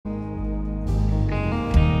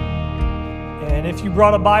And if you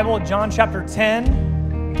brought a Bible, John chapter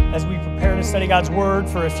 10, as we prepare to study God's Word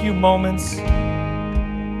for a few moments.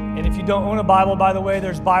 And if you don't own a Bible, by the way,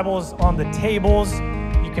 there's Bibles on the tables.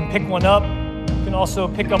 You can pick one up. You can also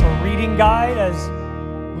pick up a reading guide, as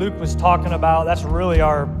Luke was talking about. That's really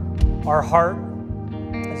our heart,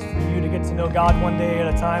 is for you to get to know God one day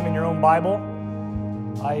at a time in your own Bible.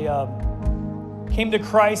 I came to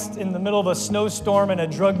Christ in the middle of a snowstorm and a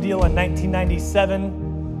drug deal in 1997.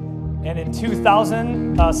 And in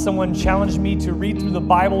 2000, someone challenged me to read through the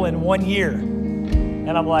Bible in 1 year.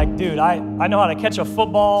 And I'm like, dude, I know how to catch a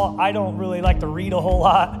football. I don't really like to read a whole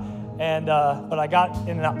lot. And but I got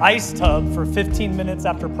in an ice tub for 15 minutes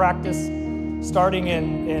after practice, starting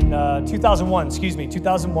in 2001,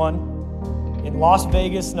 in Las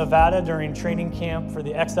Vegas, Nevada, during training camp for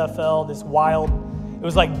the XFL, it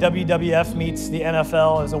was like WWF meets the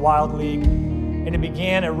NFL. It was a wild league. And it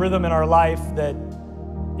began a rhythm in our life that,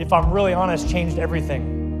 if I'm really honest, changed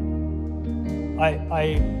everything.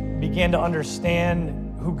 I began to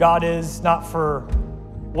understand who God is, not for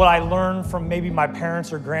what I learned from maybe my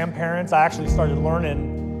parents or grandparents. I actually started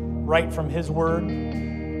learning right from His Word.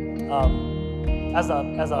 As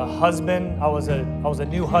a husband, I was a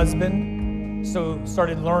new husband, so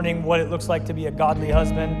started learning what it looks like to be a godly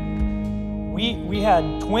husband. We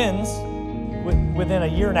had twins within a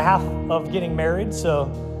year and a half of getting married, so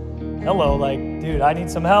hello, like, dude, I need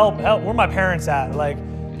some help. Where my parents at? Like,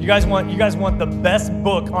 you guys want the best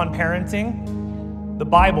book on parenting? The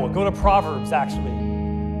Bible. Go to Proverbs, actually.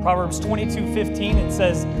 Proverbs 22:15, it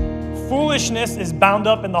says, "Foolishness is bound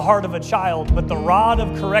up in the heart of a child, but the rod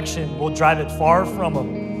of correction will drive it far from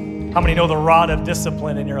him." How many know the rod of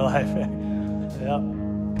discipline in your life? Yeah.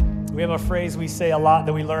 We have a phrase we say a lot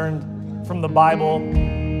that we learned from the Bible.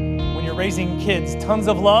 When you're raising kids, tons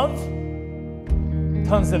of love,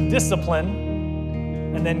 tons of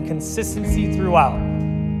discipline, and then consistency throughout.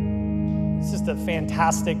 It's just a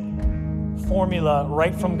fantastic formula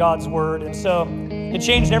right from God's Word. And so it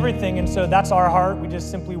changed everything. And so that's our heart. We just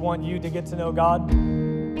simply want you to get to know God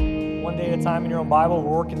one day at a time in your own Bible.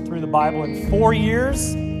 We're working through the Bible in 4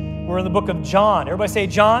 years. We're in the book of John. Everybody say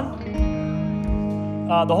John.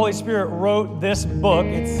 The Holy Spirit wrote this book.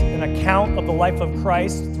 It's an account of the life of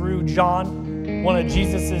Christ through John, one of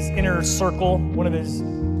Jesus' inner circle, one of his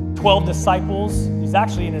 12 disciples. He's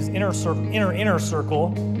actually in his inner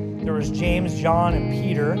circle. There was James, John, and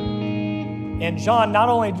Peter. And John not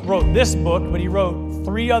only wrote this book, but he wrote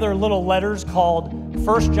 3 other little letters called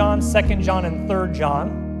 1 John, 2 John, and 3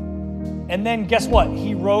 John. And then guess what?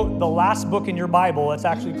 He wrote the last book in your Bible. It's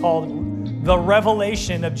actually called The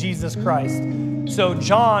Revelation of Jesus Christ. So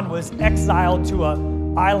John was exiled to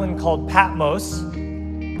an island called Patmos.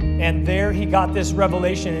 And there he got this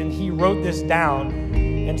revelation and he wrote this down.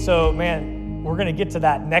 And so, man, we're going to get to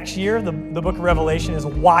that next year. The book of Revelation is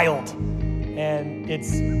wild. And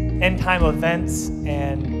it's end time events.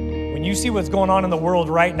 And when you see what's going on in the world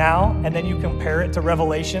right now, and then you compare it to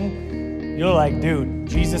Revelation, you're like, dude,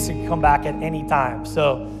 Jesus can come back at any time.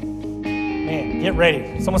 So, man, get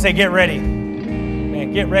ready. Someone say, get ready.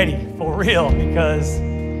 Man, get ready for real, because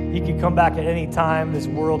he can come back at any time. This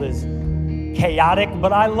world is chaotic,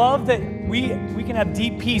 but I love that we can have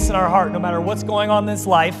deep peace in our heart no matter what's going on in this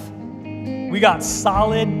life. We got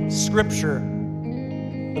solid scripture.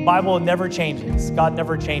 The Bible never changes. God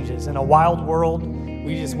never changes. In a wild world,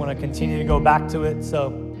 we just want to continue to go back to it. So,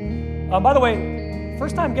 by the way,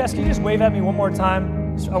 first-time guests, can you just wave at me one more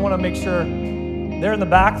time? I want to make sure they're in the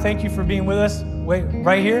back. Thank you for being with us. Wait,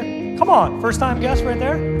 right here? Come on, first-time guest right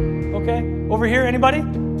there? Okay. Over here, anybody?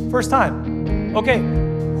 First time? Okay.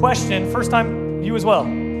 Question, first time, you as well.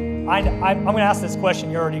 I'm going to ask this question.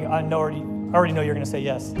 I already know you're going to say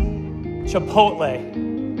yes. Chipotle.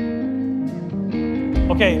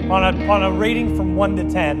 Okay, on a rating from 1 to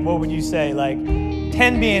 10, what would you say? Like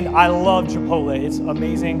 10 being, I love Chipotle, it's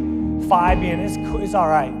amazing. 5 being, it's all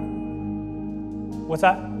right. What's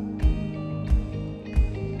that?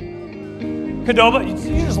 Qdoba, you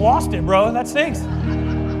just lost it, bro. That stinks.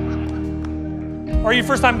 Are you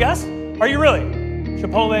first time guest? Are you really?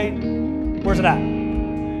 Chipotle, where's it at?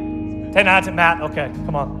 10 out of 10, Matt. Okay,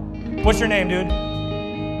 come on. What's your name, dude?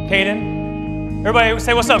 Caden? Everybody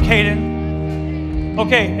say, what's up, Caden?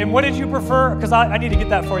 Okay, and what did you prefer? Because I need to get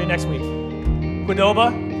that for you next week.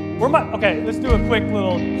 Qdoba? Okay, let's do a quick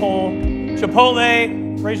little poll.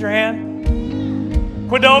 Chipotle, raise your hand.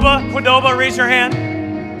 Qdoba, raise your hand.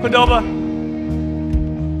 Qdoba.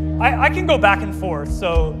 I can go back and forth,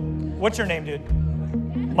 so what's your name, dude?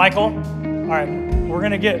 Michael? All right, we're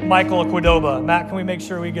going to get Michael a Qdoba. Matt, can we make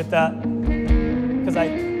sure we get that? Because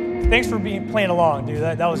thanks for playing along, dude.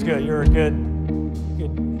 That was good. You're a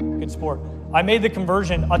good sport. I made the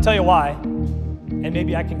conversion. I'll tell you why, and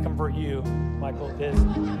maybe I can convert you, Michael, is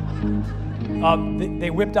they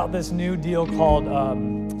whipped out this new deal called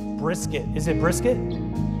brisket. Is it brisket?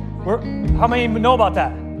 How many even know about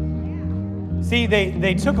that? See,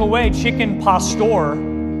 they took away chicken pastor,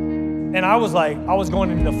 and I was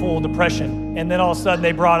going into full depression. And then all of a sudden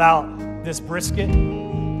they brought out this brisket.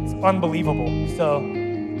 It's unbelievable. So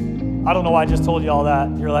I don't know why I just told you all that.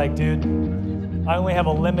 You're like, dude, I only have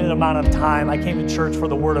a limited amount of time. I came to church for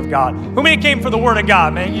the Word of God. Who many came for the Word of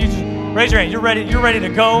God, man? You just raise your hand. You're ready to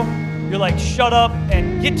go. You're like, shut up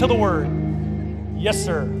and get to the Word. Yes,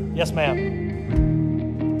 sir. Yes,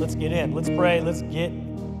 ma'am. Let's get in. Let's pray. Let's get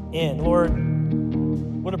in. Lord,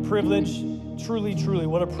 what a privilege, truly, truly,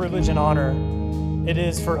 what a privilege and honor it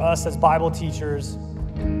is for us as Bible teachers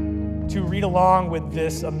to read along with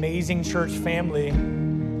this amazing church family.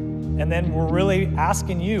 And then we're really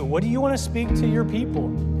asking you, what do you want to speak to your people?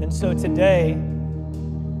 And so today,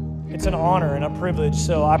 it's an honor and a privilege.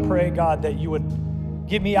 So I pray, God, that you would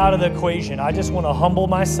get me out of the equation. I just want to humble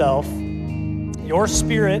myself. Your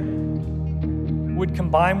Spirit would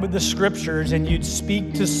combine with the scriptures and you'd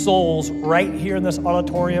speak to souls right here in this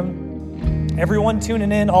auditorium. Everyone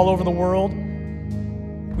tuning in all over the world.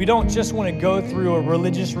 We don't just want to go through a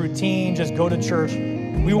religious routine, just go to church.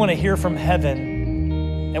 We want to hear from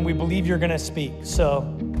heaven, and we believe you're going to speak. So,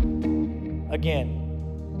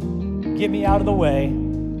 again, get me out of the way,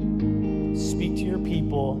 speak to your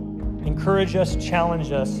people, encourage us,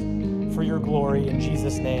 challenge us for your glory in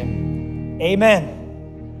Jesus' name. Amen.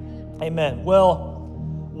 Amen. Well,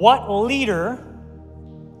 what leader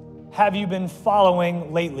have you been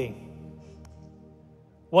following lately?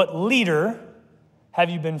 What leader have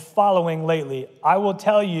you been following lately? I will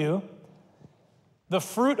tell you, the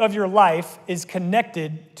fruit of your life is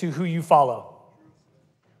connected to who you follow.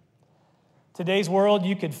 Today's world,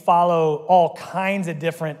 you could follow all kinds of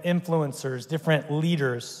different influencers, different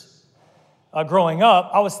leaders. Growing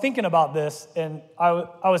up, I was thinking about this, and I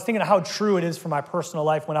was thinking of how true it is for my personal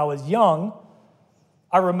life. When I was young,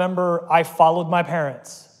 I remember I followed my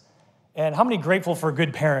parents. And how many grateful for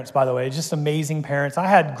good parents, by the way? Just amazing parents. I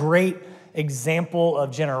had great example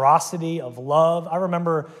of generosity, of love. I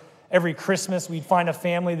remember every Christmas we'd find a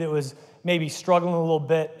family that was maybe struggling a little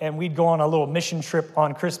bit, and we'd go on a little mission trip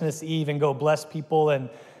on Christmas Eve and go bless people. And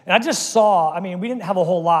I just saw, we didn't have a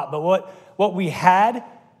whole lot, but what we had,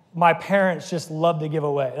 my parents just loved to give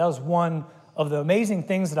away. That was one of the amazing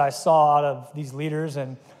things that I saw out of these leaders.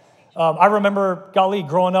 And I remember, golly,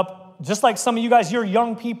 growing up, just like some of you guys, you're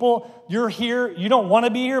young people, you're here, you don't want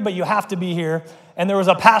to be here, but you have to be here. And there was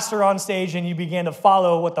a pastor on stage, and you began to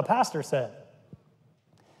follow what the pastor said.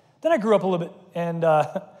 Then I grew up a little bit, and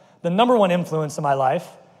the number one influence in my life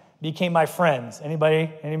became my friends.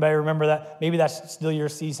 Anybody remember that? Maybe that's still your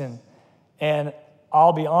season. And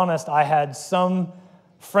I'll be honest, I had some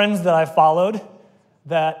friends that I followed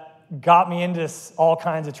that got me into all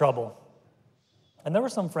kinds of trouble. And there were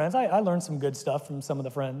some friends, I learned some good stuff from some of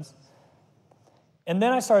the friends. And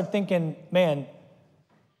then I started thinking, man,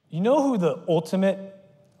 you know who the ultimate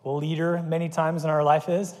leader many times in our life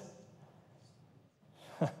is?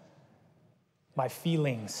 My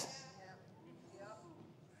feelings.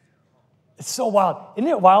 It's so wild. Isn't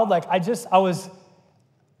it wild? Like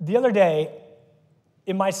the other day,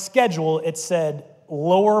 in my schedule, it said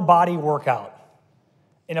lower body workout.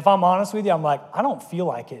 And if I'm honest with you, I'm like, I don't feel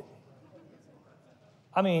like it.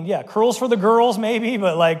 Curls for the girls maybe,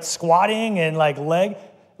 but like squatting and like leg,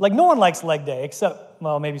 like no one likes leg day except,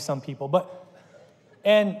 well, maybe some people.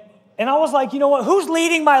 And I was like, you know what? Who's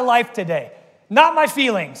leading my life today? Not my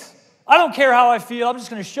feelings. I don't care how I feel. I'm just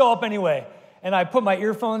going to show up anyway. And I put my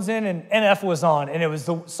earphones in, and NF was on, and it was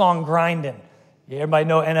the song Grindin'. Yeah, everybody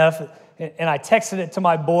know NF? And I texted it to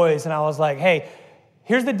my boys, and I was like, hey,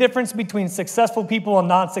 here's the difference between successful people and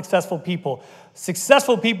non-successful people.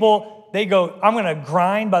 Successful people, they go, I'm going to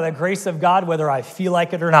grind by the grace of God whether I feel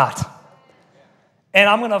like it or not. And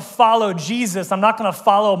I'm going to follow Jesus. I'm not going to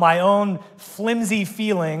follow my own flimsy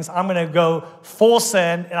feelings. I'm going to go full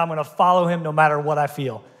send, and I'm going to follow him no matter what I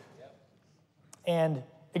feel. And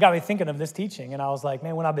it got me thinking of this teaching. And I was like,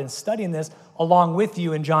 man, when I've been studying this along with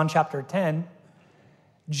you in John chapter 10,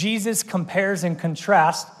 Jesus compares and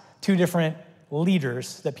contrasts two different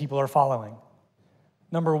leaders that people are following.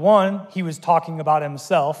 Number one, he was talking about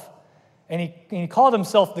himself, and he called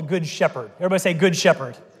himself the Good Shepherd. Everybody say Good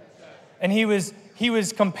Shepherd. And he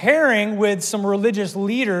was comparing with some religious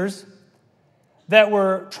leaders that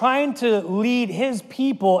were trying to lead his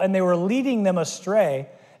people, and they were leading them astray.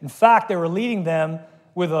 In fact, they were leading them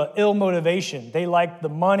with an ill motivation. They liked the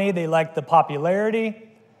money, they liked the popularity,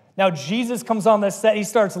 Now Jesus comes on the set, he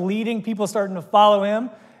starts leading, people starting to follow him,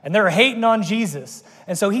 and they're hating on Jesus.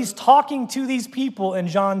 And so he's talking to these people in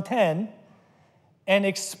John 10 and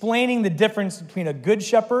explaining the difference between a good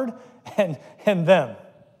shepherd and them.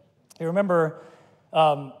 You remember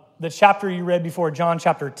the chapter you read before, John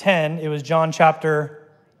chapter 10, it was John chapter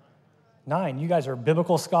 9. You guys are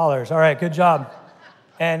biblical scholars. All right, good job.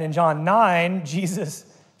 And in John 9, Jesus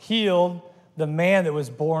healed the man that was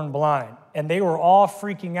born blind. And they were all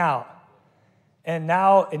freaking out. And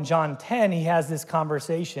now in John 10, he has this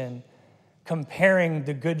conversation comparing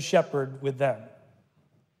the good shepherd with them.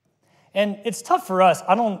 And it's tough for us.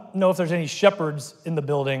 I don't know if there's any shepherds in the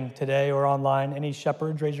building today or online. Any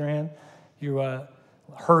shepherds? Raise your hand. You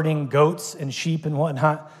herding goats and sheep and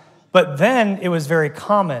whatnot. But then it was very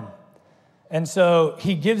common. And so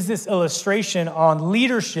he gives this illustration on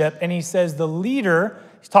leadership, and he says the leader,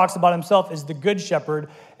 he talks about himself as the good shepherd,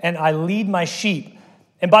 and I lead my sheep.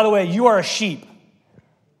 And by the way, you are a sheep.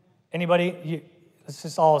 Anybody? Let's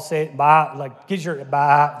just all say it. Bah, like get your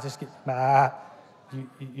bah. Just get bah.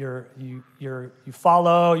 You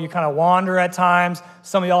follow. You kind of wander at times.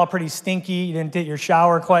 Some of y'all are pretty stinky. You didn't take your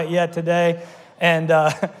shower quite yet today, and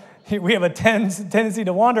we have a tendency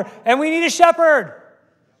to wander. And we need a shepherd.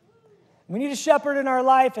 We need a shepherd in our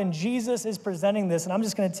life, and Jesus is presenting this. And I'm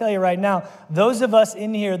just going to tell you right now, those of us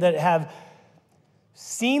in here that have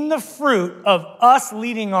seen the fruit of us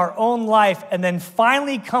leading our own life and then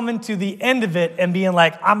finally coming to the end of it and being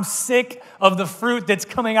like, I'm sick of the fruit that's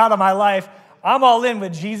coming out of my life. I'm all in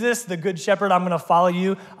with Jesus, the good shepherd. I'm going to follow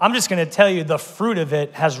you. I'm just going to tell you the fruit of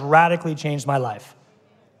it has radically changed my life.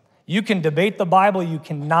 You can debate the Bible. You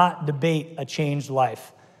cannot debate a changed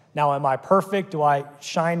life. Now, am I perfect? Do I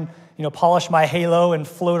shine, polish my halo and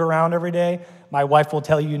float around every day? My wife will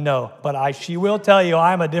tell you no, but she will tell you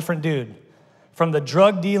I'm a different dude. From the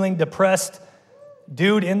drug-dealing, depressed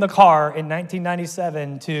dude in the car in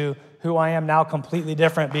 1997 to who I am now, completely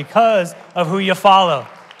different because of who you follow.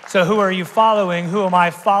 So who are you following? Who am I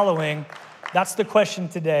following? That's the question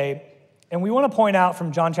today. And we want to point out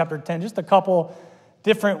from John chapter 10 just a couple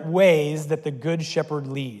different ways that the good shepherd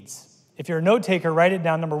leads. If you're a note taker, write it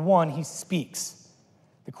down. Number one, he speaks.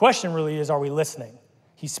 The question really is, are we listening?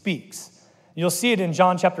 He speaks. You'll see it in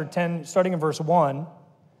John chapter 10, starting in verse 1.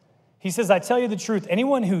 He says, I tell you the truth,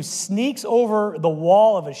 anyone who sneaks over the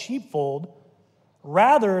wall of a sheepfold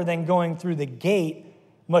rather than going through the gate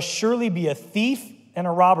must surely be a thief and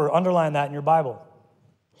a robber. Underline that in your Bible.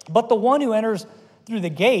 But the one who enters through the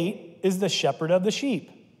gate is the shepherd of the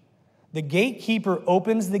sheep. The gatekeeper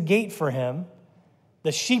opens the gate for him.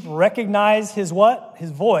 The sheep recognize his what? His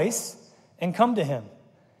voice, and come to him.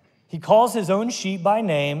 He calls his own sheep by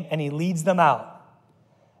name, and he leads them out.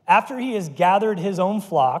 After he has gathered his own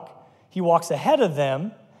flock, he walks ahead of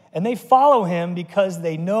them, and they follow him because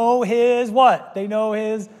they know his what? They know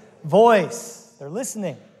his voice. They're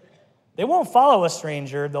listening. They won't follow a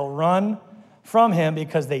stranger. They'll run from him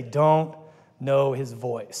because they don't know his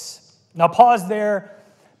voice. Now pause there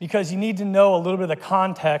because you need to know a little bit of the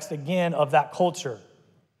context, again, of that culture.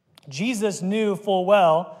 Jesus knew full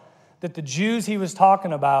well that the Jews he was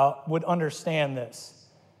talking about would understand this.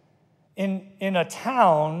 In a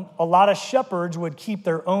town, a lot of shepherds would keep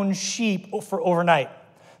their own sheep for overnight.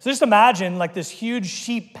 So just imagine like this huge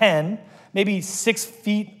sheep pen, maybe 6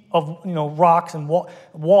 feet of rocks and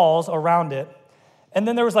walls around it. And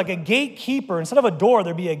then there was like a gatekeeper. Instead of a door,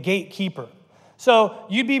 there'd be a gatekeeper. So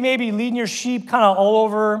you'd be maybe leading your sheep kind of all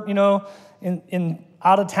over, in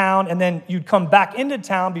out of town, and then you'd come back into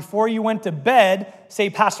town before you went to bed. Say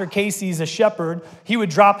Pastor Casey's a shepherd. He would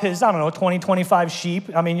drop his, 20, 25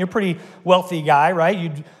 sheep. I mean, you're a pretty wealthy guy, right?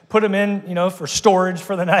 You'd put them in, for storage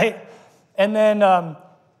for the night. And then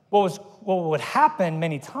what would happen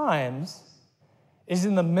many times is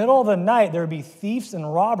in the middle of the night, there would be thieves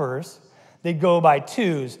and robbers. They'd go by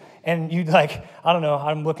twos. And you'd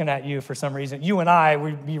I'm looking at you for some reason. You and I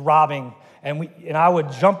would be robbing, and I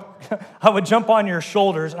would jump on your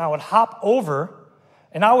shoulders, and I would hop over,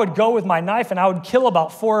 and I would go with my knife, and I would kill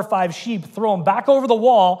about 4 or 5 sheep, throw them back over the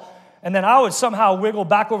wall, and then I would somehow wiggle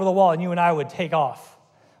back over the wall, and you and I would take off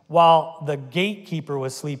while the gatekeeper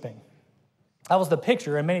was sleeping. That was the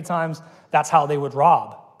picture, and many times that's how they would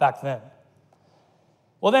rob back then.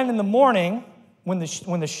 Well, then in the morning, when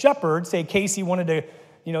the shepherd, say Casey, wanted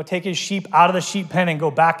to take his sheep out of the sheep pen and go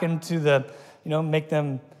back into the, make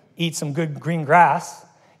them eat some good green grass,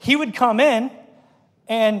 he would come in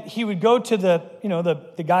and he would go to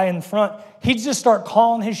the guy in front. He'd just start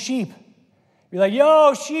calling his sheep. Be like,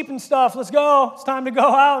 yo, sheep and stuff, let's go. It's time to go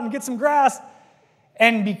out and get some grass.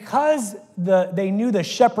 And because they knew the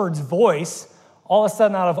shepherd's voice, all of a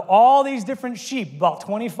sudden, out of all these different sheep, about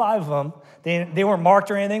 25 of them, they weren't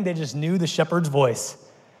marked or anything. They just knew the shepherd's voice.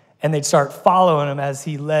 And they'd start following him as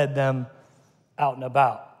he led them out and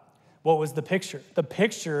about. What was the picture? The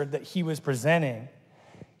picture that he was presenting,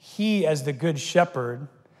 he as the good shepherd,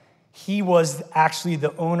 he was actually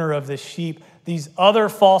the owner of the sheep. These other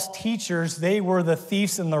false teachers, they were the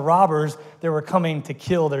thieves and the robbers that were coming to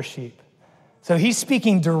kill their sheep. So he's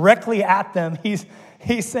speaking directly at them. He's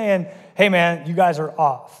saying, hey man, you guys are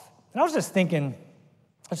off. And I was just thinking,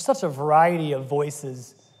 there's such a variety of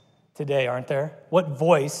voices today, aren't there? What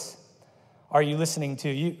voice are you listening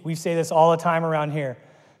to? We say this all the time around here.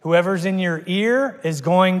 Whoever's in your ear is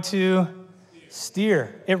going to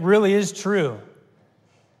steer. It really is true.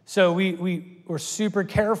 So we're super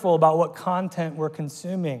careful about what content we're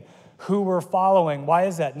consuming, who we're following. Why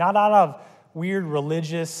is that? Not out of weird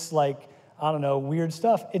religious, weird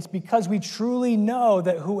stuff. It's because we truly know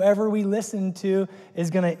that whoever we listen to is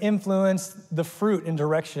going to influence the fruit and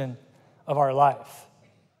direction of our life.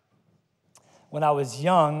 When I was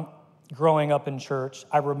young, growing up in church,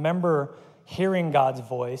 I remember hearing God's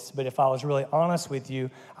voice, but if I was really honest with you,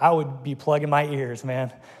 I would be plugging my ears,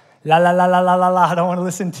 man. La, la, la, la, la, la, la, I don't want to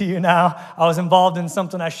listen to you now. I was involved in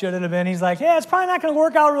something I shouldn't have been. He's like, yeah, it's probably not going to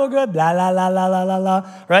work out real good. La, la, la, la, la, la,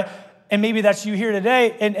 la, right? And maybe that's you here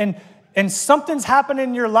today, and something's happened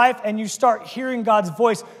in your life, and you start hearing God's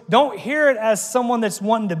voice. Don't hear it as someone that's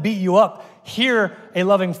wanting to beat you up. Hear a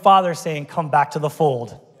loving father saying, come back to the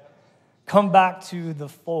fold. Come back to the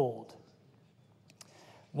fold.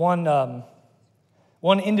 One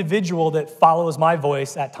individual that follows my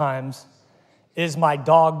voice at times is my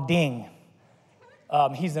dog, Ding.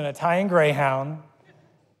 He's an Italian Greyhound.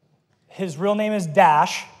 His real name is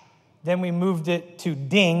Dash. Then we moved it to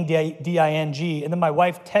Ding, D-I-N-G. And then my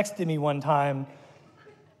wife texted me one time,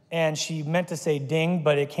 and she meant to say Ding,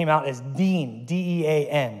 but it came out as Dean,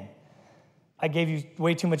 D-E-A-N. I gave you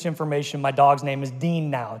way too much information. My dog's name is Dean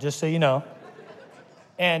now, just so you know.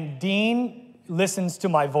 And Dean listens to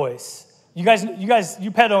my voice. You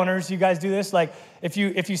pet owners, you guys do this? Like, if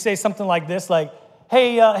you say something like this, like,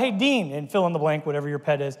 hey, Dean, and fill in the blank, whatever your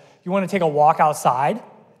pet is, you want to take a walk outside?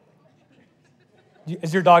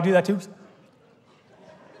 Does your dog do that too?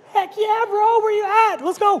 Heck yeah, bro, where you at?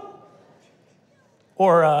 Let's go.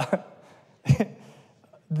 Or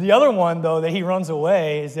the other one, though, that he runs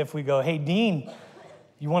away is if we go, hey, Dean,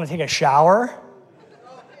 you want to take a shower?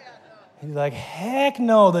 He's like, heck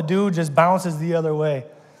no. The dude just bounces the other way.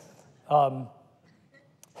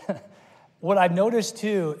 What I've noticed,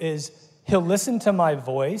 too, is he'll listen to my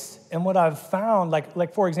voice. And what I've found,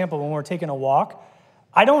 like for example, when we're taking a walk,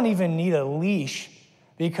 I don't even need a leash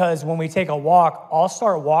because when we take a walk, I'll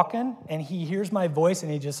start walking, and he hears my voice,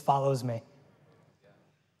 and he just follows me.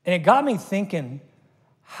 And it got me thinking,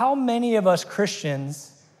 how many of us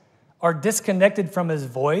Christians are disconnected from his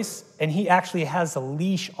voice, and he actually has a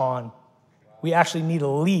leash on? We actually need a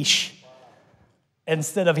leash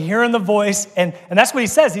instead of hearing the voice. And that's what he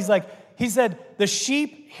says. He said, the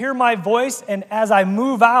sheep hear my voice, and as I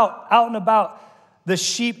move out and about, the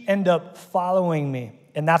sheep end up following me.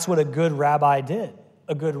 And that's what a good rabbi did.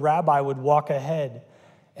 A good rabbi would walk ahead,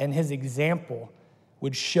 and his example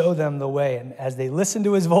would show them the way. And as they listened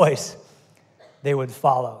to his voice, they would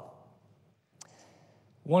follow.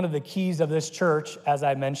 One of the keys of this church, as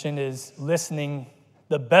I mentioned, is listening.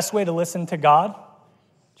 The best way to listen to God,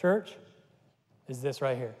 church, is this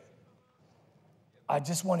right here. I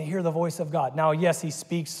just want to hear the voice of God. Now, yes, he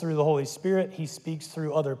speaks through the Holy Spirit. He speaks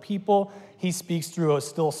through other people. He speaks through a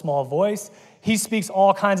still small voice. He speaks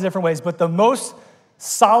all kinds of different ways. But the most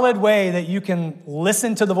solid way that you can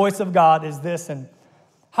listen to the voice of God is this. And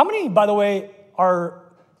how many, by the way, are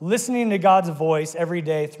listening to God's voice every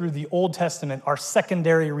day through the Old Testament, our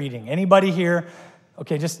secondary reading? Anybody here?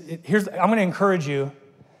 Okay, I'm going to encourage you,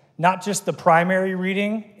 not just the primary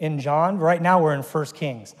reading in John. Right now we're in 1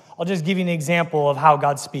 Kings. I'll just give you an example of how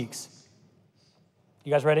God speaks.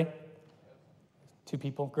 You guys ready? 2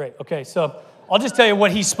 people? Great. Okay, so I'll just tell you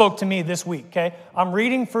what he spoke to me this week, okay? I'm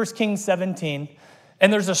reading 1 Kings 17,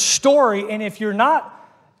 and there's a story, and if you're not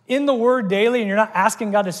in the Word daily and you're not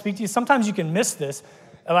asking God to speak to you, sometimes you can miss this.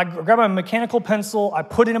 If I grab my mechanical pencil, I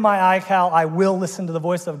put it in my iCal, I will listen to the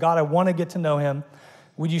voice of God. I want to get to know him.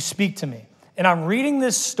 Would you speak to me? And I'm reading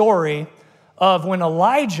this story of when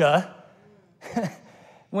Elijah,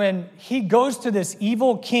 when he goes to this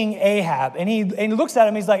evil king Ahab, and he looks at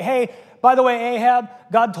him, he's like, hey, by the way, Ahab,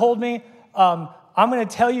 God told me, I'm going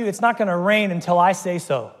to tell you it's not going to rain until I say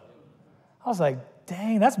so. I was like,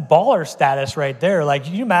 dang, that's baller status right there. Like,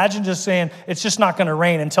 can you imagine just saying, it's just not going to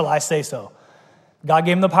rain until I say so? God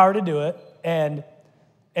gave him the power to do it, and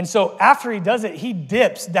And so after he does it, he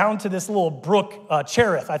dips down to this little brook,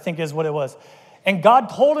 Cherith, I think is what it was. And God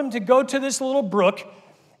told him to go to this little brook,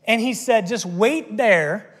 and he said, just wait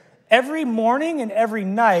there. Every morning and every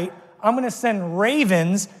night, I'm going to send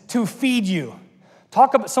ravens to feed you.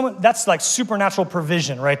 Talk about someone, that's like supernatural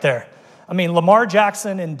provision right there. I mean, Lamar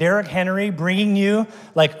Jackson and Derrick Henry bringing you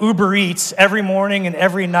like Uber Eats every morning and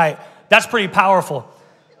every night. That's pretty powerful.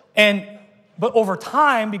 But over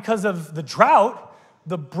time, because of the drought,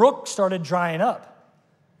 the brook started drying up.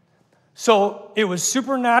 So it was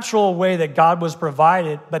supernatural way that God was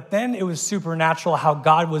provided, but then it was supernatural how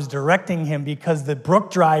God was directing him because the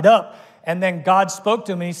brook dried up. And then God spoke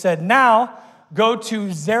to him and he said, now go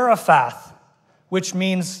to Zarephath, which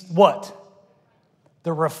means what?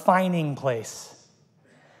 The refining place.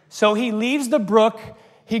 So he leaves the brook,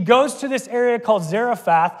 he goes to this area called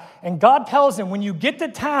Zarephath, and God tells him, when you get to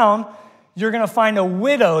town, you're going to find a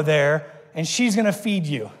widow there, and she's going to feed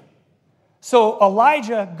you. So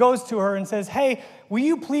Elijah goes to her and says, hey, will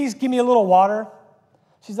you please give me a little water?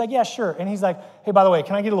 She's like, yeah, sure. And he's like, hey, by the way,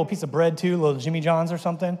 can I get a little piece of bread too, a little Jimmy John's or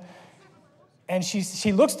something? And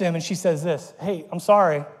she looks to him and she says this, hey, I'm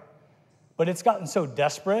sorry, but it's gotten so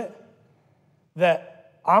desperate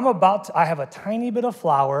that I have a tiny bit of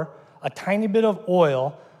flour, a tiny bit of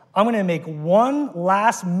oil. I'm going to make one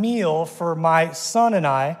last meal for my son and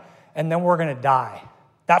I, and then we're going to die.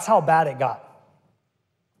 That's how bad it got.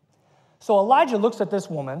 So Elijah looks at this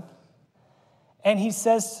woman, and he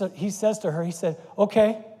says to her, he said,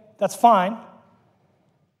 okay, that's fine,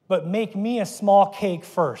 but make me a small cake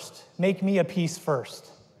first. Make me a piece first.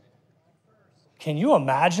 Can you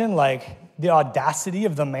imagine, like, the audacity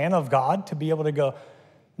of the man of God to be able to go,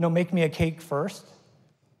 no, make me a cake first?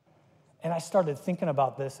 And I started thinking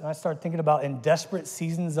about this, and I started thinking about in desperate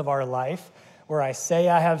seasons of our life, where I say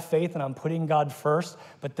I have faith and I'm putting God first,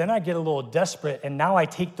 but then I get a little desperate and now I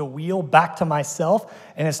take the wheel back to myself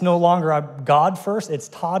and it's no longer God first, it's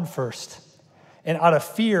Todd first. And out of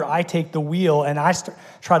fear, I take the wheel and I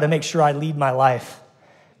try to make sure I lead my life.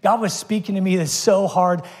 God was speaking to me this so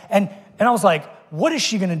hard and I was like, what is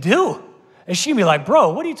she going to do? And she'd be like,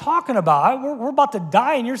 bro, what are you talking about? We're about to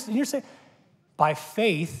die and you're saying, by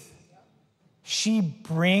faith, she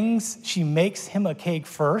makes him a cake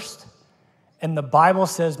first. And the Bible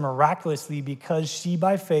says miraculously, because she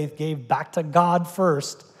by faith gave back to God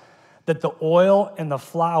first, that the oil and the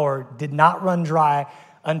flour did not run dry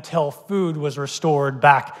until food was restored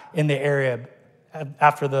back in the area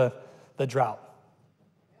after the drought.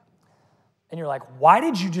 And you're like, why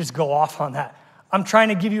did you just go off on that? I'm trying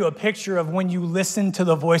to give you a picture of when you listen to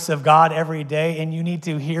the voice of God every day and you need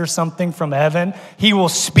to hear something from heaven. He will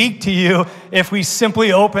speak to you if we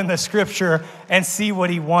simply open the scripture and see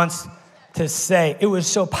what he wants to say. It was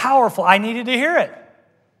so powerful. I needed to hear it.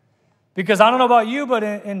 Because I don't know about you, but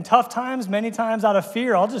in tough times, many times out of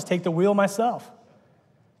fear, I'll just take the wheel myself.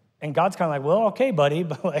 And God's kind of like, well, okay, buddy,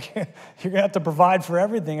 but like you're going to have to provide for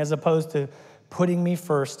everything as opposed to putting me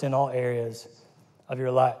first in all areas of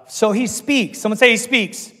your life. So he speaks. Someone say he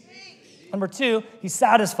speaks. Number 2, he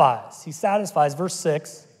satisfies. He satisfies. Verse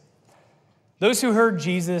 6. Those who heard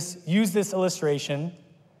Jesus use this illustration,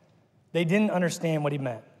 they didn't understand what he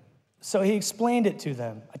meant. So he explained it to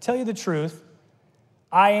them. I tell you the truth,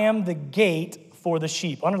 I am the gate for the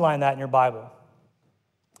sheep. Underline that in your Bible.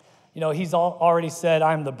 You know, he's already said,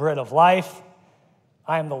 I am the bread of life.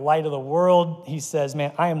 I am the light of the world. He says,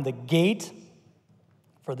 man, I am the gate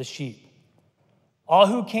for the sheep. All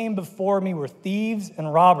who came before me were thieves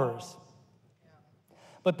and robbers.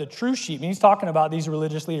 But the true sheep, and he's talking about these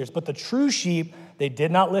religious leaders, but the true sheep, they did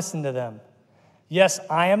not listen to them. Yes,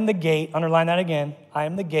 I am the gate. Underline that again. I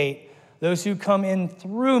am the gate. Those who come in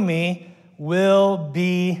through me will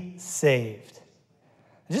be saved.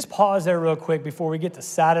 Just pause there real quick before we get to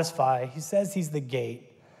satisfy. He says he's the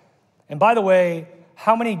gate. And by the way,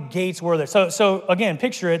 how many gates were there? So again,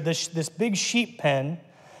 picture it, this big sheep pen.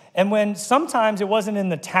 And when sometimes it wasn't in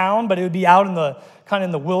the town, but it would be out in the kind of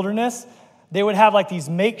in the wilderness, they would have like these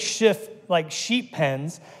makeshift like sheep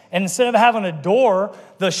pens. And instead of having a door,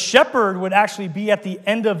 the shepherd would actually be at the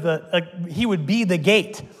end of he would be the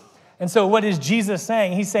gate. And so what is Jesus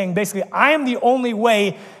saying? He's saying basically, I am the only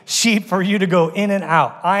way, sheep, for you to go in and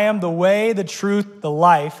out. I am the way, the truth, the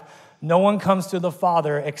life. No one comes to the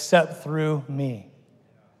Father except through me.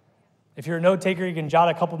 If you're a note taker, you can jot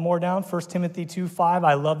a couple more down. 1 Timothy 2:5.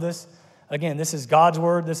 I love this. Again, this is God's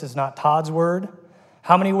word. This is not Todd's word.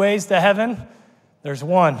 How many ways to heaven? There's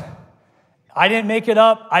one. I didn't make it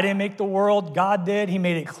up. I didn't make the world. God did. He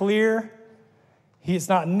made it clear. It's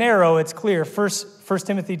not narrow, it's clear. 1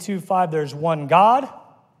 Timothy 2:5, there's one God,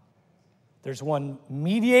 There's one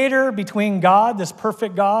mediator between God, this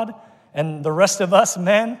perfect God, and the rest of us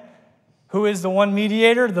men. Who is the one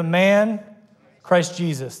mediator? The man, Christ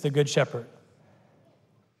Jesus, the Good Shepherd.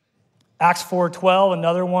 Acts 4:12,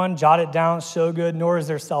 another one, jot it down, so good. Nor is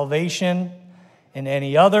there salvation in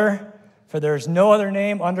any other, for there is no other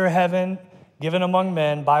name under heaven given among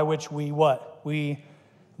men by which we what? We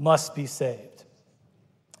must be saved.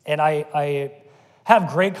 And I have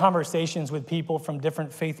great conversations with people from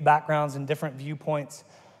different faith backgrounds and different viewpoints,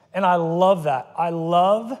 and I love that. I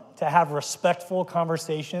love to have respectful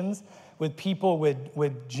conversations with people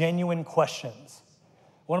with genuine questions.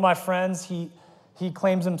 One of my friends, he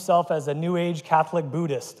claims himself as a New Age Catholic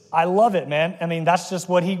Buddhist. I love it, man. I mean, that's just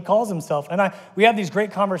what he calls himself. And we have these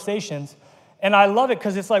great conversations, and I love it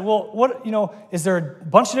because it's like, well, is there a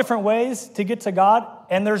bunch of different ways to get to God?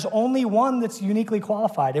 And there's only one that's uniquely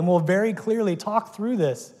qualified, and we'll very clearly talk through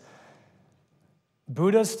this.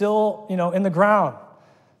 Buddha's still, in the ground.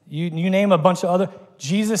 You name a bunch of other.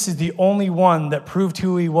 Jesus is the only one that proved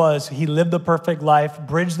who he was. He lived the perfect life,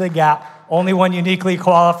 bridged the gap, only one uniquely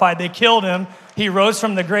qualified. They killed him. He rose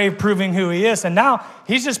from the grave, proving who he is. And now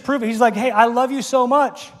he's just proving, he's like, hey, I love you so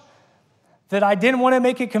much that I didn't want to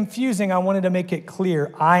make it confusing. I wanted to make it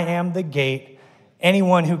clear. I am the gate.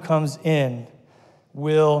 Anyone who comes in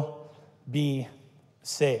will be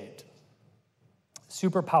saved.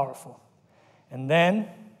 Super powerful. And then,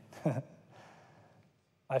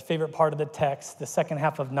 my favorite part of the text, the second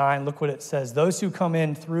half of 9, look what it says. Those who come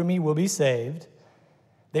in through me will be saved.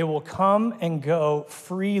 They will come and go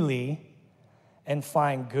freely and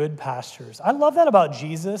find good pastures. I love that about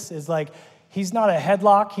Jesus, is like, he's not a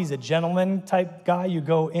headlock, he's a gentleman type guy. You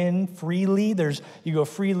go in freely, you go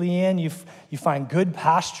freely in, you find good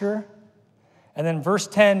pasture. And then verse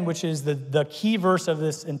 10, which is the key verse of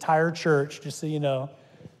this entire church, just so you know,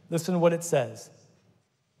 listen to what it says.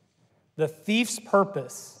 The thief's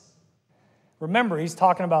purpose. Remember, he's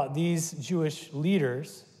talking about these Jewish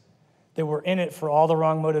leaders that were in it for all the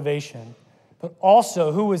wrong motivation. But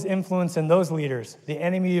also, who was influencing those leaders? The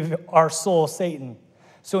enemy of our soul, Satan.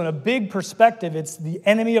 So in a big perspective, it's the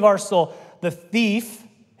enemy of our soul. The thief,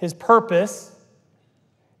 his purpose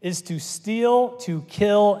is to steal, to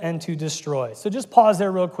kill, and to destroy. So just pause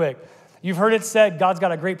there real quick. You've heard it said, God's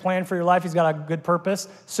got a great plan for your life. He's got a good purpose.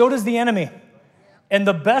 So does the enemy. And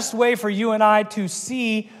the best way for you and I to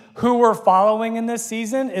see who we're following in this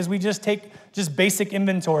season is we just take basic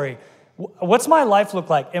inventory. What's my life look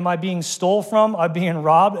like? Am I being stole from? Am I being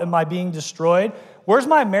robbed? Am I being destroyed? Where's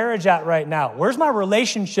my marriage at right now? Where's my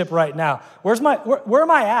relationship right now? Where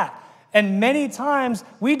am I at? And many times,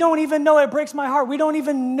 we don't even know. It breaks my heart. We don't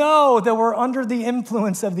even know that we're under the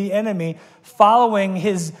influence of the enemy, following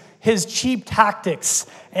his cheap tactics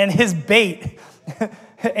and his bait.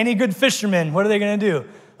 Any good fishermen, what are they going to do?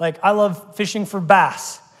 Like, I love fishing for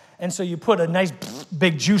bass. And so you put a nice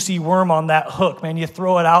big juicy worm on that hook, man. You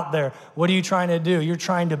throw it out there. What are you trying to do? You're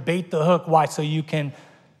trying to bait the hook. Why? So you can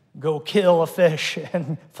go kill a fish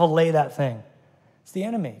and fillet that thing. It's the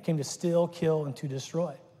enemy. He came to steal, kill, and to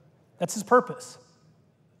destroy. That's his purpose.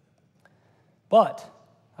 But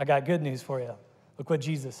I got good news for you. Look what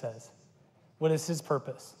Jesus says. What is his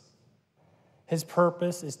purpose? His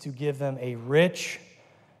purpose is to give them a rich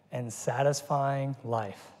and satisfying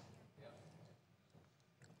life.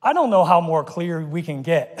 I don't know how more clear we can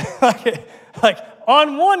get. like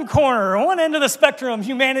on one corner, one end of the spectrum,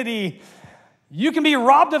 humanity, you can be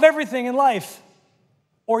robbed of everything in life,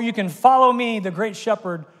 or you can follow me, the great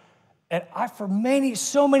shepherd. And for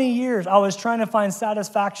so many years, I was trying to find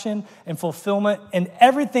satisfaction and fulfillment in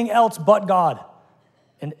everything else but God.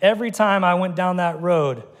 And every time I went down that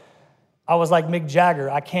road, I was like Mick Jagger.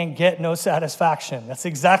 I can't get no satisfaction. That's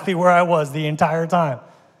exactly where I was the entire time.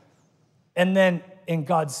 And then in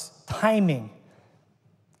God's timing,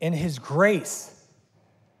 in his grace,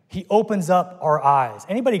 he opens up our eyes.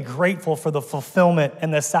 Anybody grateful for the fulfillment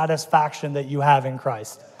and the satisfaction that you have in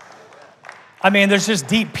Christ? I mean, there's just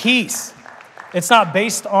deep peace. It's not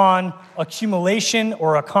based on accumulation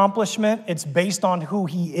or accomplishment. It's based on who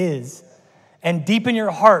he is. And deep in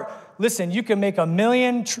your heart, listen, you can make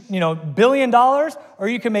 $1 billion, or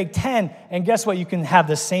you can make 10, and guess what? You can have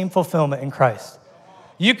the same fulfillment in Christ.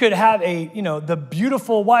 You could have the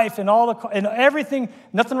beautiful wife and and everything,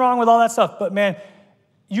 nothing wrong with all that stuff, but man,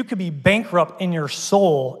 you could be bankrupt in your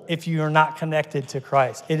soul if you are not connected to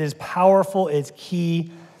Christ. It is powerful, it's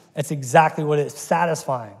key, it's exactly what it's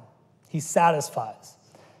satisfying. He satisfies.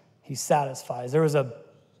 He satisfies. There was a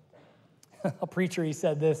preacher, he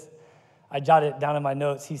said this, I jotted it down in my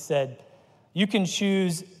notes. He said, you can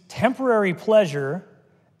choose temporary pleasure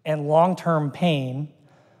and long-term pain,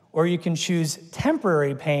 or you can choose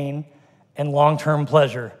temporary pain and long-term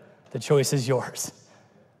pleasure, the choice is yours.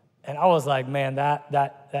 And I was like, man,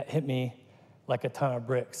 that hit me like a ton of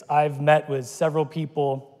bricks. I've met with several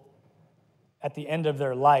people at the end of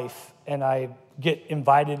their life, and I get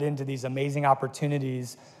invited into these amazing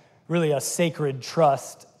opportunities, really a sacred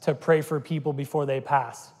trust to pray for people before they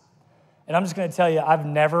pass. And I'm just going to tell you, I've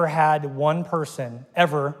never had one person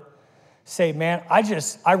ever say, man,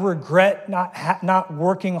 I regret not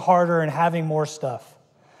working harder and having more stuff.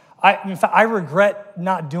 In fact, I regret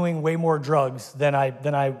not doing way more drugs than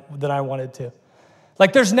I wanted to.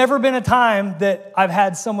 Like, there's never been a time that I've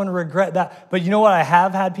had someone regret that. But you know what I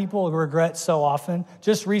have had people regret so often?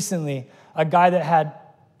 Just recently, a guy that had,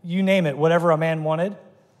 you name it, whatever a man wanted,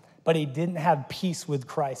 but he didn't have peace with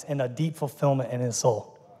Christ and a deep fulfillment in his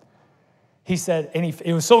soul. He said, and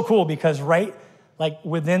it was so cool because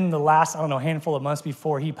within the last, handful of months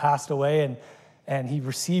before he passed away and he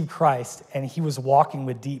received Christ and he was walking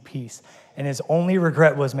with deep peace. And his only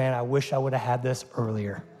regret was, man, I wish I would have had this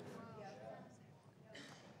earlier.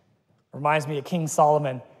 Reminds me of King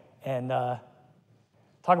Solomon and talk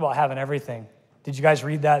about having everything. Did you guys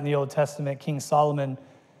read that in the Old Testament? King Solomon,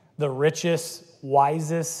 the richest,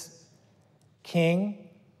 wisest king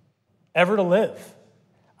ever to live.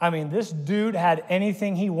 I mean, this dude had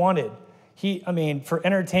anything he wanted. For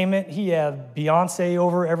entertainment, he'd have Beyonce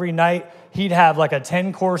over every night. He'd have like a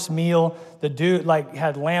 10-course meal. The dude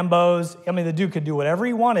had Lambos. The dude could do whatever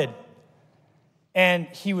he wanted. And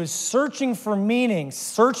he was searching for meaning,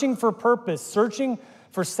 searching for purpose, searching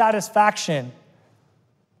for satisfaction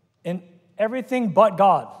in everything but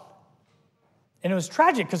God. And it was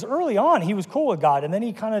tragic because early on he was cool with God, and then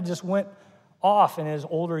he kind of just went off in his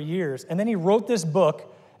older years. And then he wrote this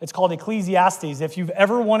book. It's called Ecclesiastes. If you've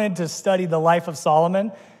ever wanted to study the life of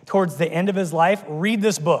Solomon towards the end of his life, read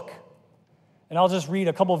this book. And I'll just read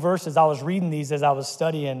a couple verses. I was reading these as I was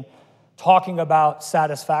studying, talking about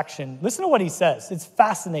satisfaction. Listen to what he says. It's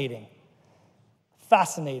fascinating.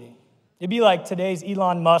 Fascinating. It'd be like today's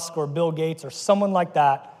Elon Musk or Bill Gates or someone like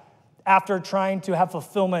that after trying to have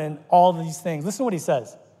fulfillment in all of these things. Listen to what he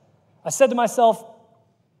says. I said to myself,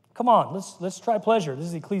 come on, let's try pleasure. This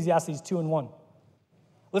is Ecclesiastes 2:1.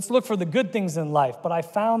 Let's look for the good things in life. But I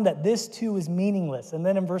found that this too is meaningless. And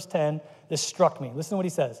then in verse 10, this struck me. Listen to what he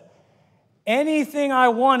says. Anything I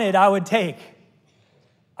wanted, I would take.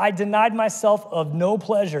 I denied myself of no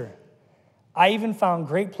pleasure. I even found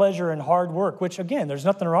great pleasure in hard work, which again, there's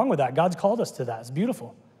nothing wrong with that. God's called us to that. It's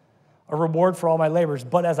beautiful. A reward for all my labors.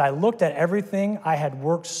 But as I looked at everything I had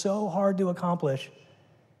worked so hard to accomplish,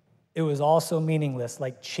 it was also meaningless,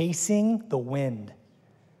 like chasing the wind.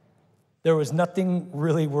 There was nothing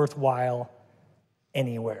really worthwhile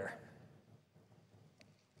anywhere.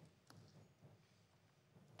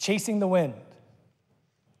 Chasing the wind,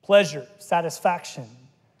 pleasure, satisfaction.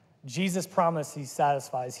 Jesus promised he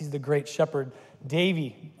satisfies. He's the great shepherd.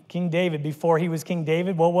 King David, before he was King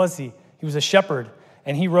David, what was he? He was a shepherd.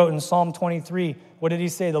 And he wrote in Psalm 23, what did he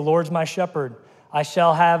say? The Lord's my shepherd. I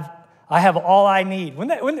have all I need.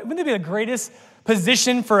 Wouldn't that be the greatest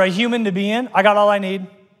position for a human to be in? I got all I need.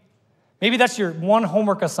 Maybe that's your one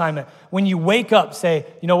homework assignment. When you wake up, say,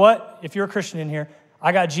 you know what? If you're a Christian in here,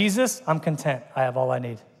 I got Jesus, I'm content. I have all I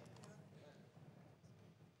need.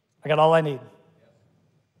 I got all I need.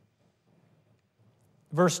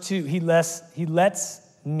 Verse 2, he lets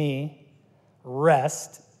me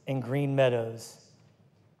rest in green meadows.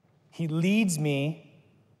 He leads me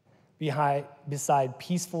beside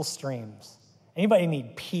peaceful streams. Anybody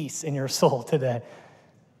need peace in your soul today?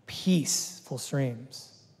 Peaceful streams.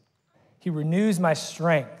 He renews my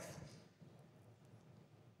strength.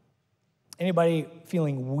 Anybody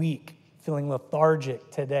feeling weak, feeling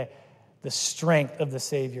lethargic today? The strength of the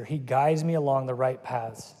Savior. He guides me along the right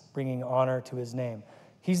paths, bringing honor to his name.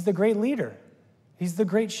 He's the great leader. He's the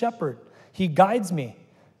great shepherd. He guides me.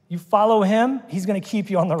 You follow him, he's going to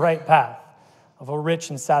keep you on the right path of a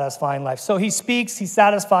rich and satisfying life. So he speaks, he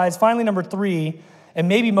satisfies. Finally, number 3, and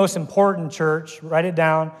maybe most important, church, write it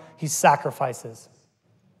down, he sacrifices.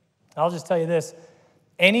 I'll just tell you this.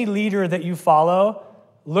 Any leader that you follow,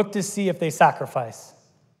 look to see if they sacrifice.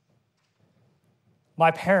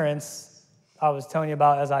 My parents, I was telling you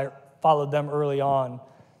about as I followed them early on,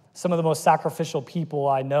 some of the most sacrificial people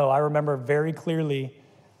I know. I remember very clearly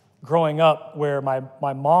growing up where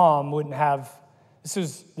my mom wouldn't have,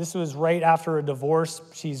 this was right after a divorce.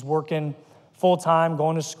 She's working full-time,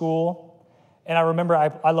 going to school. And I remember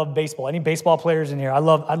I love baseball. Any baseball players in here? I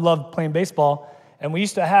love playing baseball. And we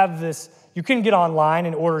used to have this, you couldn't get online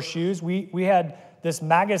and order shoes. We had this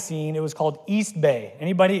magazine, it was called East Bay.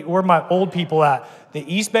 Anybody, where are my old people at?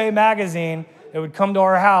 The East Bay magazine, it would come to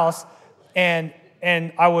our house, and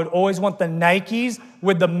and I would always want the Nikes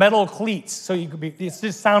with the metal cleats. So you could be, it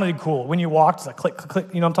just sounded cool. When you walked, it's like click, click, click.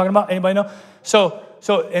 You know what I'm talking about? Anybody know? So,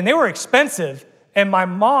 and they were expensive. And my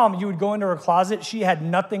mom, you would go into her closet. She had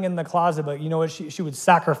nothing in the closet, but you know what? She would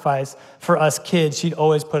sacrifice for us kids. She'd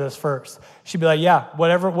always put us first. She'd be like, yeah,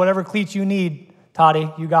 whatever cleats you need,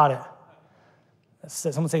 Toddy, you got it.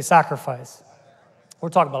 Someone say sacrifice. We're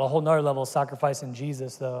talking about a whole nother level of sacrifice in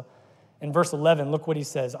Jesus, though. In verse 11, look what he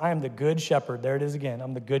says. I am the good shepherd. There it is again.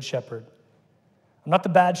 I'm the good shepherd. I'm not the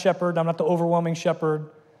bad shepherd. I'm not the overwhelming shepherd.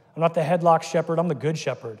 I'm not the headlock shepherd. I'm the good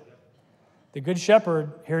shepherd. The good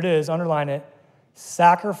shepherd, here it is, underline it,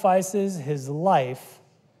 sacrifices his life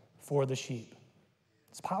for the sheep.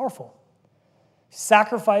 It's powerful.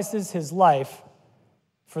 Sacrifices his life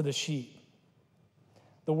for the sheep.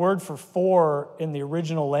 The word for in the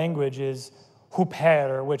original language is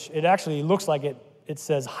huper, which it actually looks like it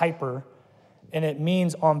says hyper, and it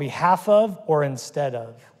means on behalf of or instead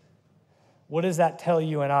of. What does that tell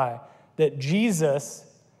you and I? That Jesus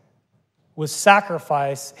was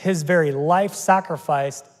sacrificed, his very life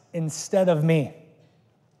sacrificed instead of me.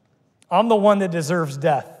 I'm the one that deserves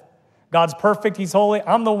death. God's perfect, he's holy.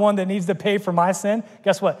 I'm the one that needs to pay for my sin.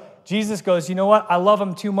 Guess what? Jesus goes, you know what? I love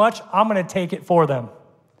them too much. I'm going to take it for them.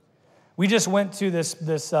 We just went to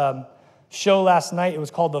this show last night. It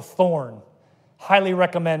was called The Thorn. Highly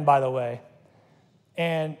recommend, by the way.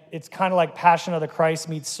 And it's kind of like Passion of the Christ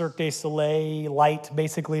meets Cirque du Soleil light,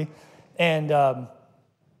 basically. And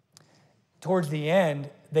towards the end,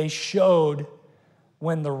 they showed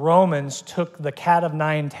when the Romans took the cat of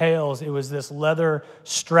nine tails. It was this leather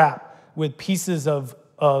strap with pieces of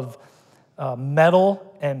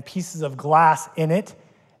metal and pieces of glass in it.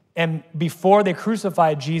 And before they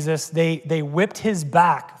crucified Jesus, they whipped his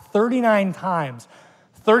back 39 times,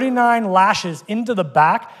 39 lashes into the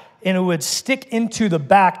back, and it would stick into the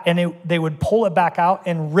back, and they would pull it back out,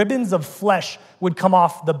 and ribbons of flesh would come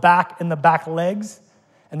off the back and the back legs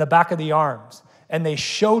and the back of the arms. And they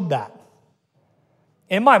showed that.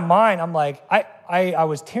 In my mind, I'm like, I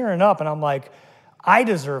was tearing up, and I'm like, I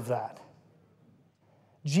deserve that.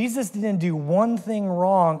 Jesus didn't do one thing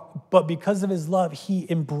wrong, but because of his love, he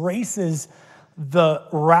embraces the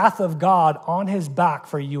wrath of God on his back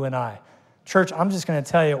for you and I. Church, I'm just going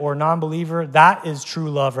to tell you, or non-believer, that is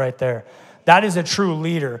true love right there. That is a true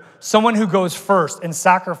leader. Someone who goes first and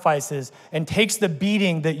sacrifices and takes the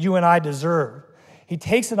beating that you and I deserve. He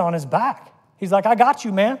takes it on his back. He's like, I got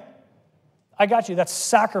you, man. I got you. That's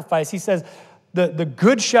sacrifice. He says the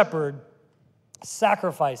good shepherd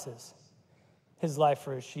sacrifices his life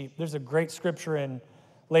for his sheep. There's a great scripture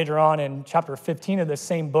later on in chapter 15 of the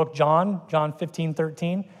same book, John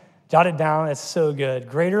 15:13. Jot it down. It's so good.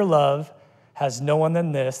 Greater love has no one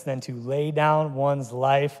than this, than to lay down one's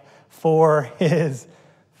life for his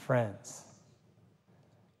friends.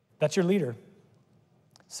 That's your leader.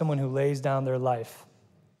 Someone who lays down their life.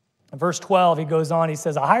 In verse 12, he goes on, he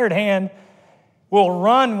says, a hired hand will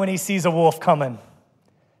run when he sees a wolf coming.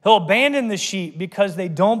 He'll abandon the sheep because they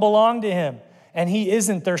don't belong to him, and he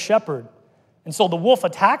isn't their shepherd. And so the wolf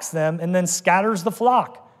attacks them and then scatters the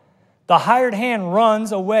flock. The hired hand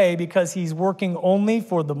runs away because he's working only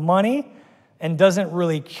for the money and doesn't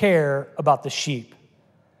really care about the sheep.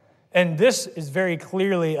 And this is very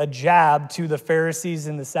clearly a jab to the Pharisees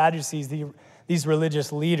and the Sadducees, these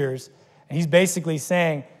religious leaders. And he's basically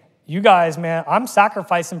saying, you guys, man, I'm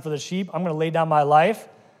sacrificing for the sheep. I'm going to lay down my life.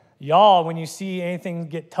 Y'all, when you see anything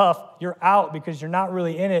get tough, you're out because you're not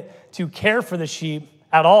really in it to care for the sheep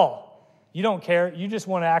at all. You don't care. You just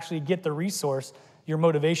want to actually get the resource. Your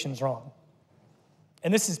motivation's wrong.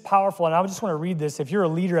 And this is powerful, and I just want to read this. If you're a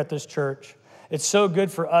leader at this church, it's so good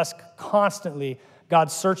for us constantly. God,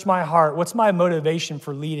 search my heart. What's my motivation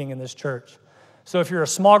for leading in this church? So if you're a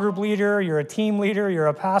small group leader, you're a team leader, you're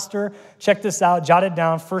a pastor, check this out. Jot it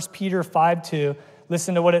down, 1 Peter 5:2.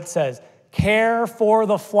 Listen to what it says. Care for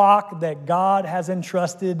the flock that God has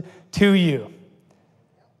entrusted to you.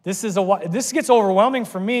 This gets overwhelming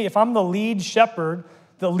for me if I'm the lead shepherd,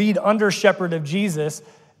 the lead under shepherd of Jesus,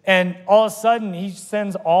 and all of a sudden he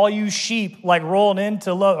sends all you sheep like rolling in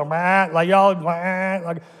to look, like y'all,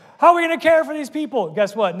 like, how are we going to care for these people?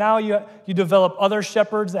 Guess what? Now you develop other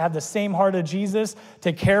shepherds that have the same heart of Jesus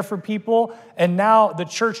to care for people, and now the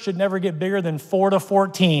church should never get bigger than 4 to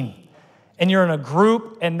 14. And you're in a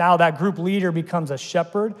group, and now that group leader becomes a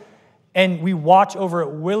shepherd, and we watch over it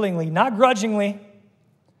willingly, not grudgingly.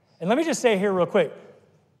 And let me just say here real quick,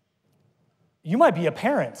 you might be a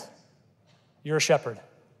parent. You're a shepherd.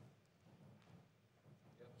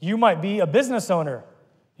 You might be a business owner.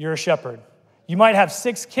 You're a shepherd. You might have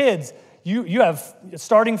 6 kids. You have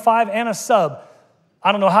starting 5 and a sub.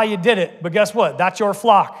 I don't know how you did it, but guess what? That's your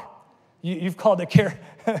flock. You've called to care.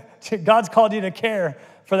 God's called you to care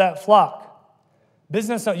for that flock.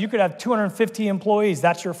 Business, you could have 250 employees.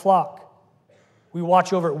 That's your flock. We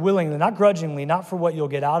watch over it willingly, not grudgingly, not for what you'll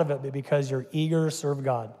get out of it, but because you're eager to serve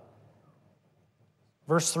God.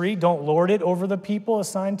 Verse 3, don't lord it over the people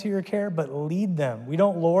assigned to your care, but lead them. We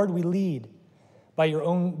don't lord, we lead by your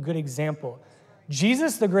own good example.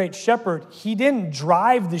 Jesus, the great shepherd, he didn't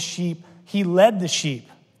drive the sheep, he led the sheep.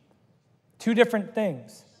 Two different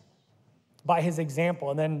things by his example.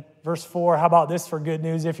 And then verse 4, how about this for good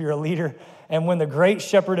news if you're a leader? And when the great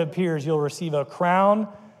shepherd appears, you'll receive a crown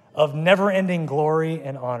of never-ending glory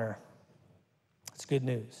and honor. It's good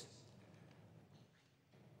news.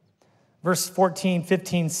 Verse 14,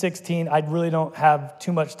 15, 16, I really don't have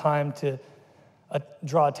too much time to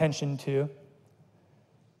draw attention to.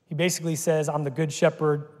 He basically says, I'm the good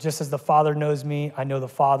shepherd, just as the Father knows me, I know the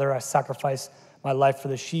Father, I sacrifice my life for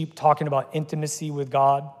the sheep, talking about intimacy with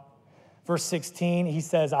God. Verse 16, he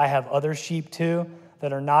says, I have other sheep too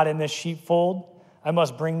that are not in this sheepfold. I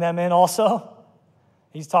must bring them in also.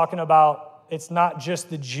 He's talking about it's not just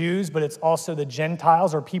the Jews, but it's also the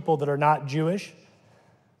Gentiles or people that are not Jewish.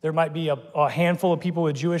 There might be a handful of people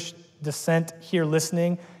with Jewish descent here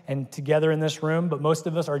listening and together in this room, but most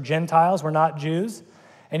of us are Gentiles. We're not Jews.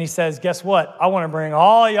 And he says, guess what? I want to bring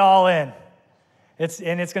all y'all in. It's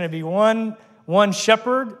going to be one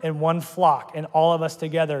shepherd and one flock, and all of us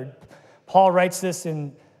together. Paul writes this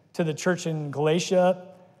to the church in Galatia,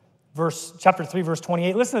 chapter 3, verse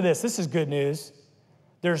 28. Listen to this. This is good news.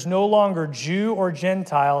 There's no longer Jew or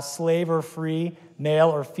Gentile, slave or free, male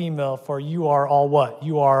or female, for you are all what?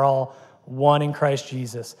 You are all one in Christ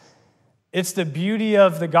Jesus. It's the beauty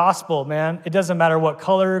of the gospel, man. It doesn't matter what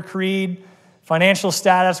color, creed, financial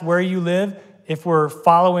status, where you live. If we're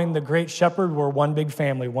following the great shepherd, we're one big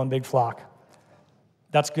family, one big flock.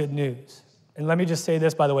 That's good news. And let me just say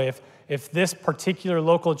this, by the way, if this particular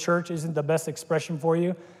local church isn't the best expression for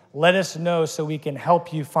you, let us know so we can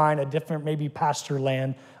help you find a different, maybe pasture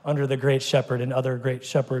land under the great shepherd and other great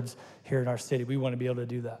shepherds here in our city. We want to be able to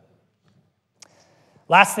do that.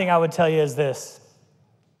 Last thing I would tell you is this.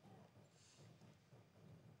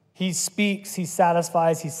 He speaks, he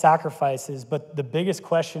satisfies, he sacrifices, but the biggest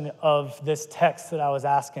question of this text that I was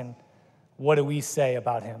asking, what do we say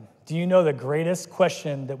about him? Do you know the greatest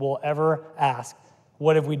question that we'll ever ask?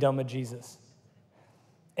 What have we done with Jesus?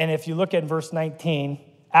 And if you look at verse 19,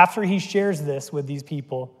 after he shares this with these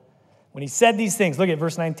people, when he said these things, look at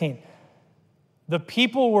verse 19. The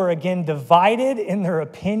people were again divided in their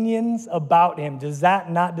opinions about him. Does that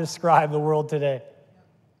not describe the world today?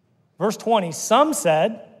 Verse 20, some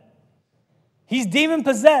said, he's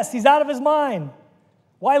demon-possessed. He's out of his mind.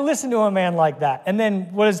 Why listen to a man like that? And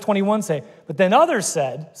then what does 21 say? But then others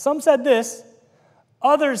said, some said this,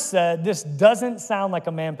 others said, this doesn't sound like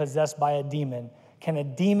a man possessed by a demon. Can a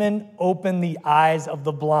demon open the eyes of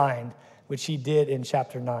the blind, which he did in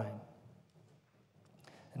chapter 9?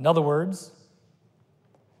 In other words,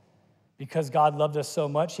 because God loved us so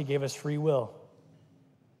much, he gave us free will.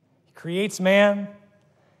 He creates man.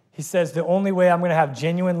 He says, the only way I'm going to have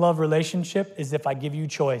genuine love relationship is if I give you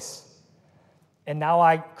choice. And now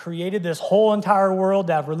I created this whole entire world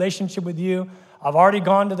to have relationship with you. I've already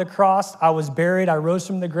gone to the cross. I was buried. I rose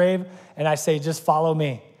from the grave. And I say, just follow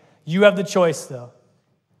me. You have the choice, though.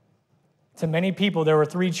 To many people, there were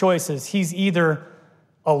three choices. He's either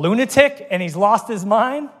a lunatic and he's lost his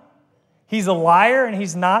mind, he's a liar and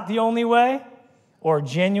he's not the only way, or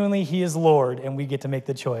genuinely he is Lord and we get to make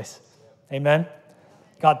the choice. Amen?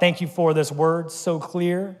 God, thank you for this word, so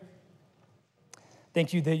clear.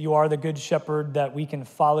 Thank you that you are the good shepherd, that we can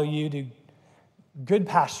follow you to good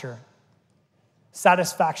pasture,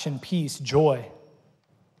 satisfaction, peace, joy,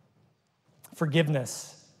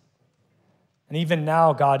 forgiveness. And even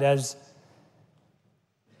now, God, as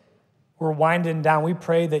we're winding down, we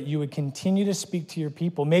pray that you would continue to speak to your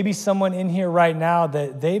people. Maybe someone in here right now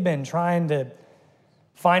that they've been trying to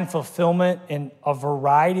find fulfillment in a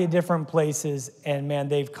variety of different places, and man,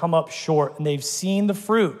 they've come up short, and they've seen the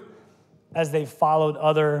fruit as they've followed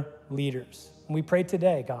other leaders. And we pray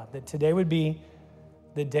today, God, that today would be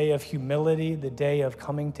the day of humility, the day of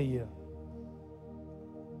coming to you.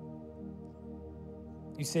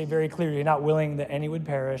 You say very clearly, you're not willing that any would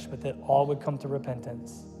perish, but that all would come to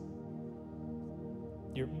repentance.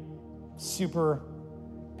 You're super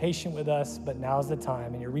patient with us, but now's the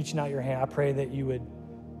time, and you're reaching out your hand. I pray that you would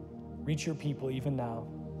reach your people even now,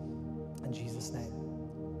 in Jesus' name.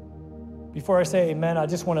 Before I say amen, I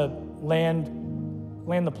just want to land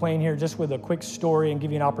the plane here just with a quick story and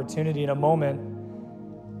give you an opportunity in a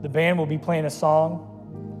moment. The band will be playing a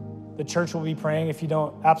song The church will be praying. If you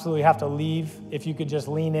don't absolutely have to leave, if you could just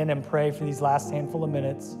lean in and pray for these last handful of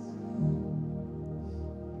minutes.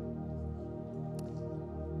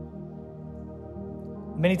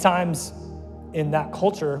 Many times in that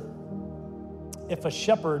culture, if a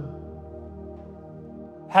shepherd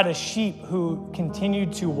had a sheep who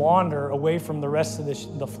continued to wander away from the rest of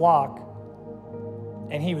the flock,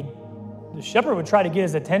 and the shepherd would try to get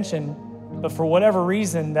his attention, but for whatever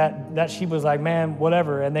reason, that sheep was like, man,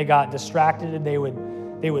 whatever, and they got distracted and they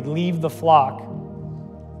would leave the flock.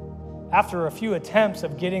 After a few attempts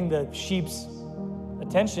of getting the sheep's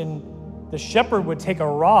attention, the shepherd would take a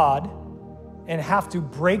rod and have to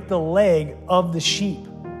break the leg of the sheep.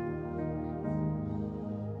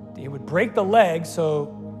 He would break the leg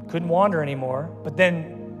so couldn't wander anymore, but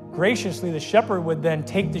then graciously the shepherd would then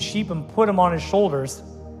take the sheep and put him on his shoulders.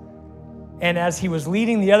 And as he was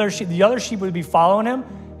leading the other sheep would be following him,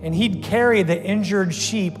 and he'd carry the injured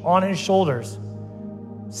sheep on his shoulders,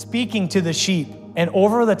 speaking to the sheep. And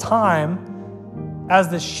over the time, as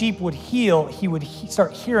the sheep would heal, he would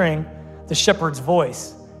start hearing the shepherd's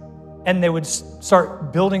voice. And they would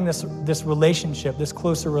start building this relationship, this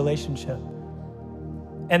closer relationship.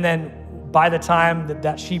 And then by the time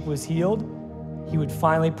that sheep was healed, he would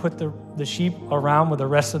finally put the sheep around with the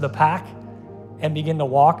rest of the pack and begin to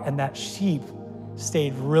walk, and that sheep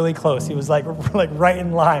stayed really close. He was like right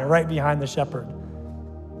in line, right behind the shepherd.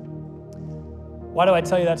 Why do I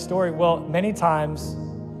tell you that story? Well, many times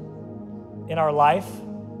in our life,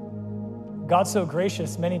 God's so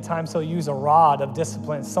gracious, many times he'll use a rod of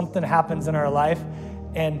discipline. Something happens in our life,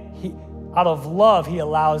 and out of love, he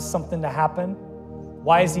allows something to happen.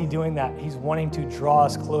 Why is he doing that? He's wanting to draw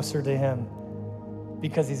us closer to him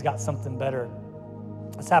because he's got something better.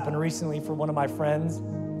 This happened recently for one of my friends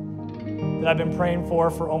that I've been praying for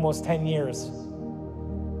almost 10 years.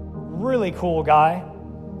 Really cool guy,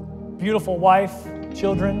 beautiful wife,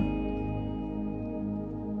 children.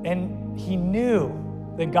 And he knew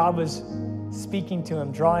that God was speaking to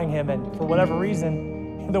him, drawing him, and for whatever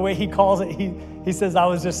reason, the way he calls it, he says, I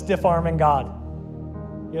was just stiff-arming God.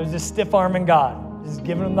 It was just stiff-arming God. Just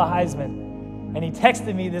giving him the Heisman. And he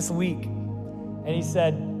texted me this week, and he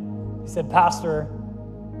said, Pastor,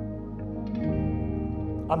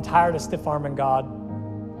 I'm tired of stiff-arming God.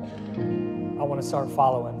 I want to start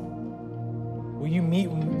following. Will you meet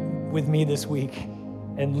with me this week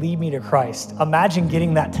and lead me to Christ? Imagine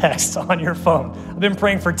getting that text on your phone. I've been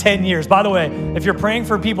praying for 10 years. By the way, if you're praying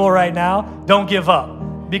for people right now, don't give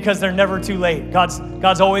up, because they're never too late.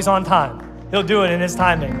 God's always on time. He'll do it in his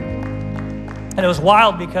timing. And it was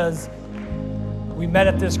wild because we met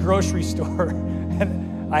at this grocery store,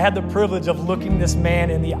 and I had the privilege of looking this man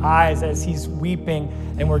in the eyes as he's weeping,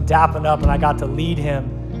 and we're dapping up, and I got to lead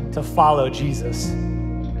him to follow Jesus.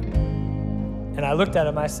 And I looked at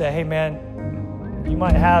him, I said, hey man, you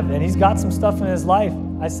might have, and he's got some stuff in his life.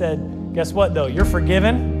 I said, guess what though? You're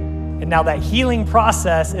forgiven, and now that healing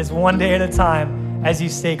process is one day at a time as you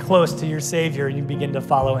stay close to your Savior and you begin to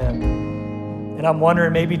follow him. And I'm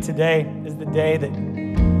wondering, maybe today is the day that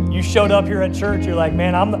you showed up here at church. You're like,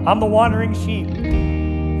 man, I'm the wandering sheep.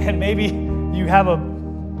 And maybe you have a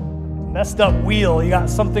messed up wheel. You got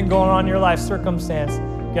something going on in your life, circumstance.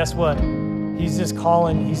 Guess what? He's just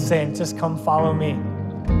calling. He's saying, just come follow me.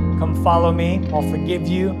 Come follow me. I'll forgive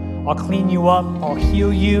you. I'll clean you up. I'll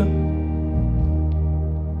heal you.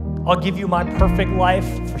 I'll give you my perfect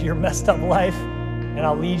life for your messed up life. And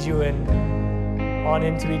I'll lead you on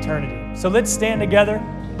into eternity. So let's stand together.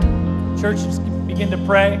 Church, just begin to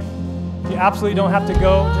pray. You absolutely don't have to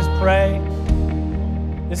go, just pray.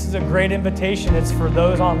 This is a great invitation. It's for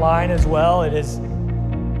those online as well. It is,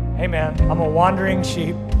 hey man, I'm a wandering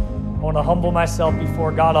sheep. I want to humble myself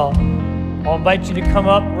before God. I'll invite you to come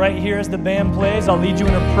up right here as the band plays. I'll lead you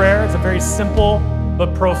in a prayer. It's a very simple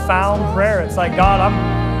but profound prayer. It's like, God,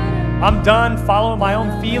 I'm done following my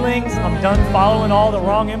own feelings. I'm done following all the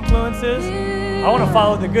wrong influences. I want to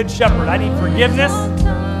follow the Good Shepherd. I need forgiveness.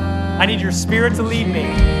 I need your Spirit to lead me.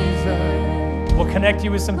 We'll connect you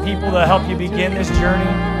with some people to help you begin this journey.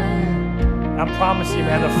 And I promise you,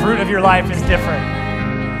 man, the fruit of your life is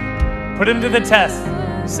different. Put him to the test.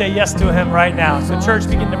 Say yes to him right now. So church,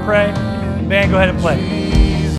 begin to pray. Band, go ahead and play.